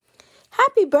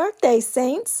Happy birthday,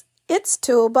 Saints! It's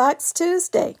Toolbox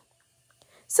Tuesday.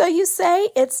 So you say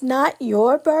it's not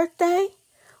your birthday?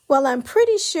 Well, I'm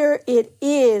pretty sure it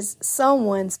is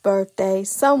someone's birthday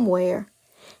somewhere,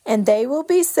 and they will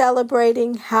be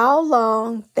celebrating how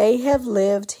long they have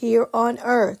lived here on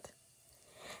earth.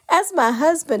 As my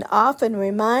husband often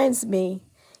reminds me,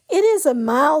 it is a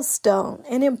milestone,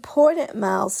 an important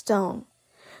milestone,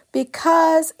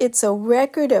 because it's a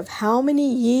record of how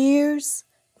many years,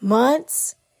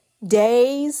 months,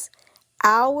 days,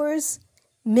 hours,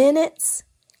 minutes,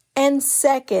 and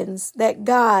seconds that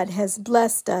God has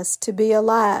blessed us to be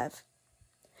alive.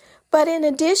 But in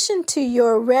addition to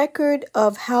your record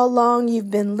of how long you've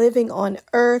been living on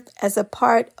earth as a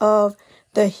part of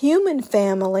the human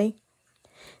family,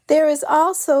 there is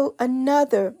also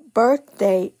another birth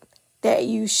date that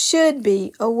you should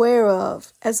be aware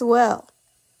of as well.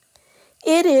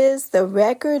 It is the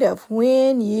record of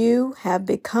when you have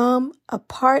become a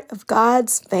part of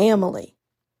God's family.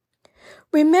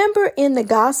 Remember in the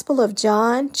Gospel of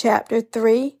John, chapter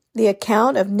 3, the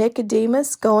account of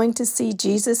Nicodemus going to see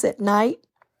Jesus at night?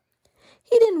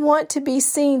 He didn't want to be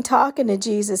seen talking to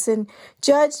Jesus and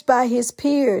judged by his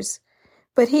peers,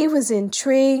 but he was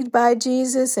intrigued by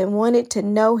Jesus and wanted to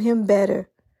know him better.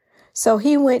 So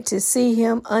he went to see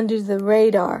him under the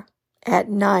radar at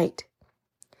night.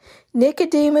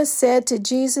 Nicodemus said to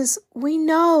Jesus, "We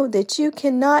know that you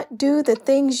cannot do the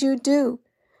things you do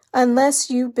unless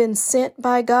you've been sent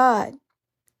by God."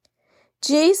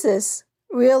 Jesus,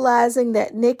 realizing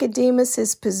that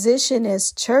Nicodemus's position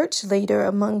as church leader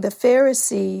among the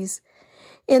Pharisees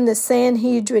in the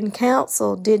Sanhedrin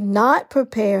Council did not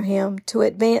prepare him to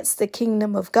advance the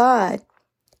kingdom of God,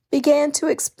 began to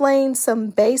explain some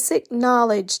basic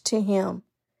knowledge to him.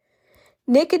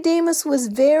 Nicodemus was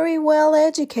very well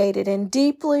educated and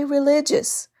deeply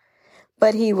religious,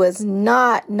 but he was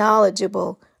not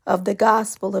knowledgeable of the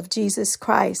gospel of Jesus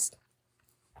Christ.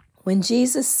 When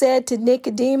Jesus said to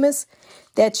Nicodemus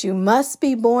that you must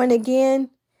be born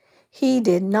again, he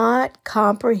did not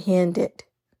comprehend it.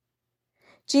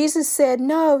 Jesus said,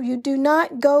 "No, you do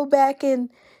not go back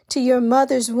into your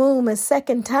mother's womb a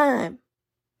second time,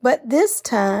 but this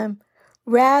time,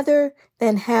 rather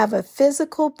than have a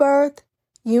physical birth,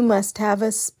 you must have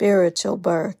a spiritual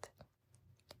birth.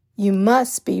 You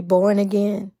must be born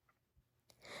again."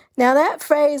 Now that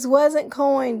phrase wasn't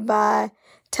coined by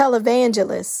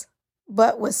televangelists,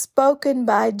 but was spoken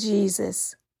by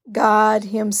Jesus, God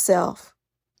himself.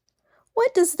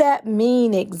 What does that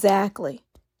mean exactly,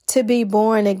 to be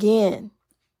born again?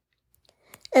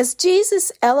 As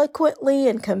Jesus eloquently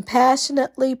and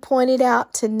compassionately pointed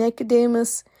out to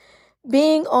Nicodemus,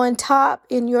 being on top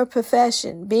in your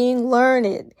profession, being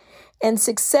learned and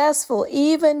successful,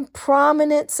 even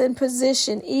prominence and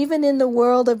position, even in the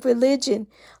world of religion,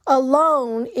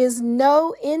 alone is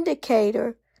no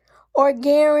indicator or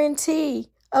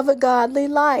guarantee of a godly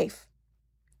life.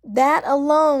 That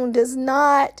alone does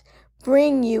not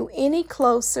bring you any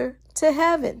closer to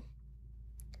heaven.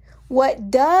 What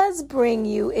does bring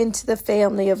you into the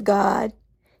family of God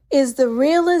is the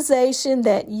realization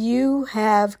that you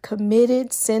have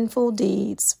committed sinful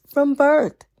deeds from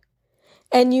birth,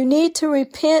 and you need to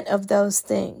repent of those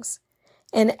things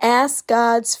and ask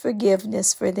God's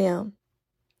forgiveness for them.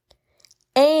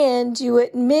 And you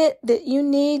admit that you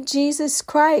need Jesus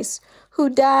Christ, who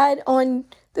died on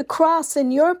the cross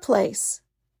in your place,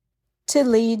 to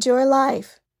lead your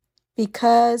life,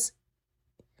 because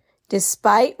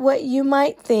despite what you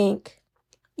might think,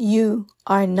 you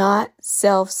are not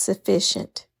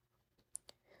self-sufficient.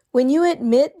 When you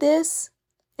admit this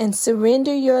and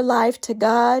surrender your life to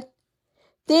God,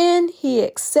 then He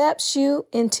accepts you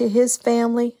into His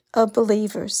family of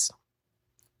believers,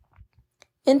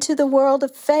 into the world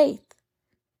of faith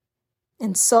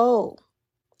and soul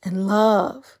and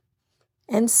love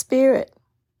and spirit.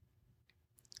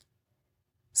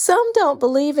 Some don't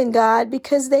believe in God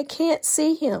because they can't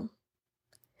see Him.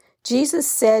 Jesus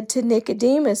said to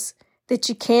Nicodemus that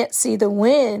you can't see the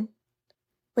wind,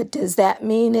 but does that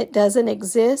mean it doesn't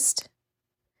exist?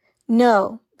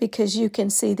 No, because you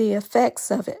can see the effects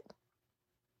of it.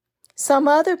 Some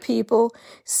other people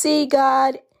see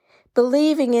God,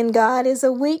 believing in God, as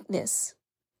a weakness,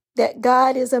 that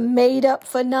God is a made-up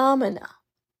phenomena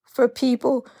for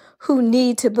people who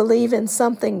need to believe in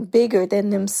something bigger than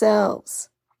themselves.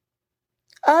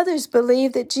 Others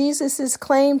believe that Jesus'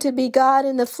 claim to be God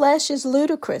in the flesh is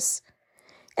ludicrous,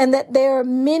 and that there are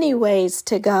many ways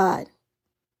to God.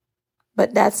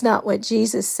 But that's not what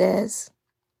Jesus says.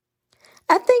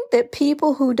 I think that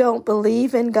people who don't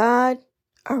believe in God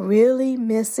are really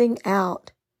missing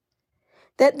out.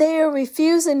 that they are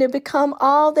refusing to become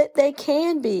all that they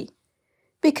can be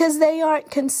because they aren't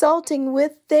consulting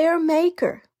with their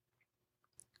Maker.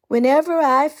 Whenever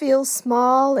I feel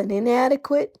small and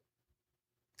inadequate,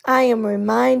 I am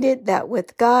reminded that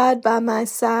with God by my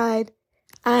side,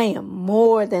 I am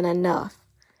more than enough.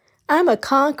 I'm a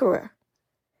conqueror.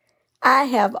 I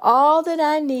have all that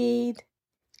I need,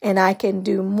 and I can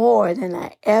do more than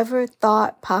I ever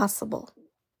thought possible.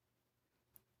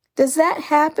 Does that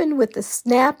happen with the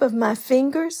snap of my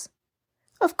fingers?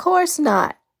 Of course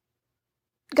not.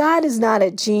 God is not a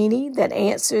genie that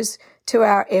answers to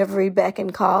our every beck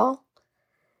and call.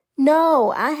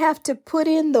 No, I have to put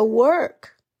in the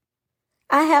work.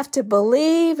 I have to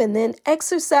believe and then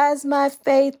exercise my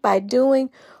faith by doing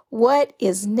what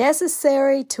is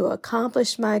necessary to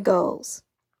accomplish my goals.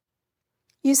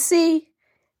 You see,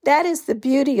 that is the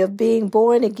beauty of being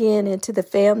born again into the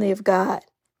family of God.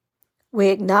 We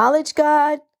acknowledge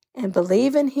God and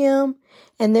believe in Him,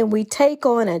 and then we take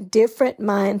on a different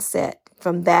mindset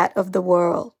from that of the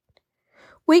world.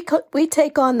 We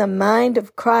take on the mind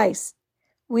of Christ.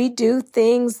 We do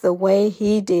things the way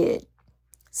He did,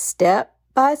 step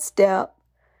by step,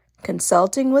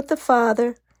 consulting with the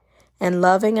Father and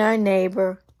loving our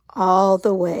neighbor all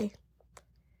the way.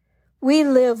 We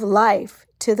live life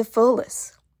to the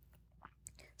fullest.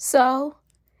 So,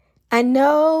 I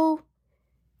know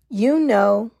you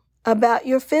know about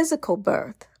your physical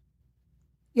birth,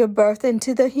 your birth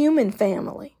into the human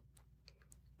family.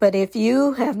 But if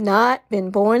you have not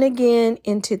been born again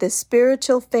into the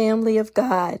spiritual family of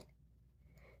God,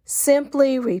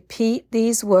 simply repeat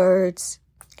these words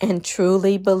and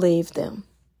truly believe them.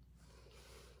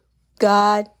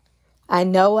 God, I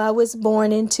know I was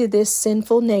born into this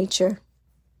sinful nature.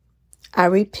 I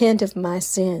repent of my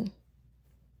sin.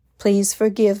 Please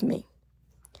forgive me.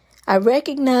 I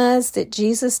recognize that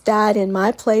Jesus died in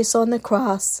my place on the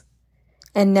cross,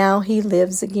 and now He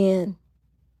lives again.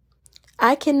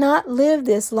 I cannot live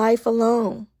this life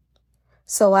alone,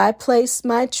 so I place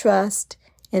my trust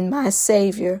in my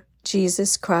Savior,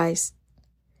 Jesus Christ,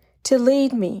 to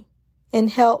lead me and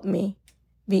help me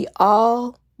be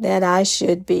all that I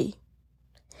should be.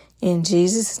 In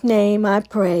Jesus' name I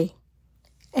pray.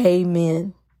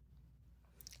 Amen.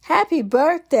 Happy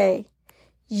birthday!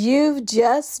 You've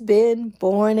just been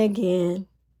born again.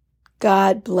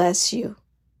 God bless you.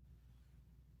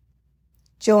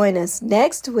 Join us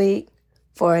next week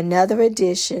for another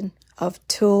edition of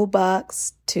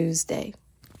Toolbox Tuesday.